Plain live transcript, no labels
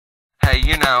Hey,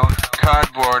 you know,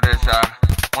 cardboard is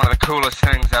one of the coolest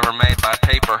things ever made by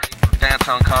paper. Dance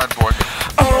on cardboard.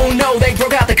 Oh no, they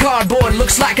broke out the cardboard.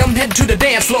 Looks like I'm heading to the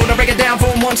dance floor. Now break it down for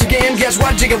 'em once again. Guess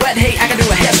what, jigger wet, hey, I can do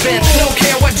a headspin. Don't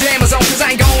care what jam is on, cause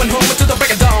I ain't going home until the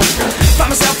break of dawn. Find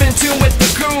myself in tune with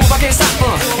the groove, I can't stop,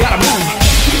 gotta move.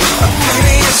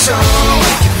 Play a song,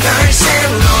 nice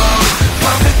and long,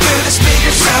 pumping through the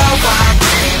speakers so I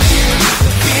can hear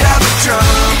the beat of the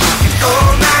drum.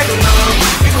 All night long,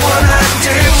 we wanna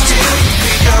dance till your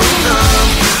feet go numb.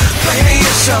 Play me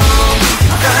a song,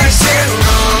 nice and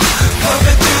long,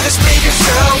 pumping through the speakers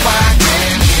so I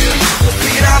can hear the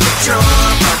beat of the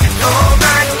drum. All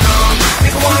night long, we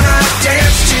wanna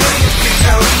dance till your feet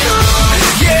go numb.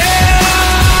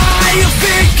 Yeah, your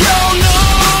feet go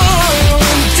numb.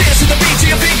 Dance to the beat till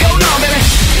your feet go numb, baby.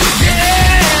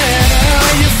 Yeah,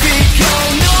 your feet go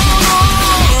numb.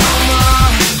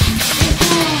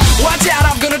 Watch out,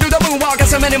 I'm gonna do the moonwalk. Got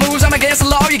so many moves, I'm against the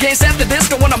law. You can't step the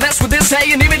disco when I mess with this.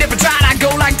 Hey, and even if I try, I go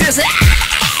like this.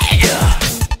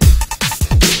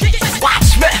 Watch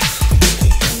me.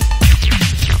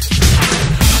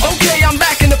 Okay, I'm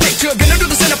back in the picture. Gonna do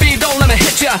the centipede, don't let me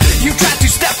hit ya. You try to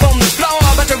step on the floor,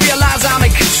 but you realize I'm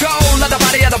in control of the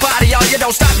body, y'all. You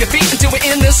don't stop your feet until we're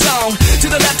in this song. To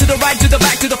the left, to the right, to the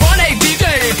back, to the front. Hey, DJ,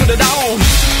 put it on.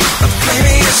 Play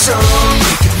me a song.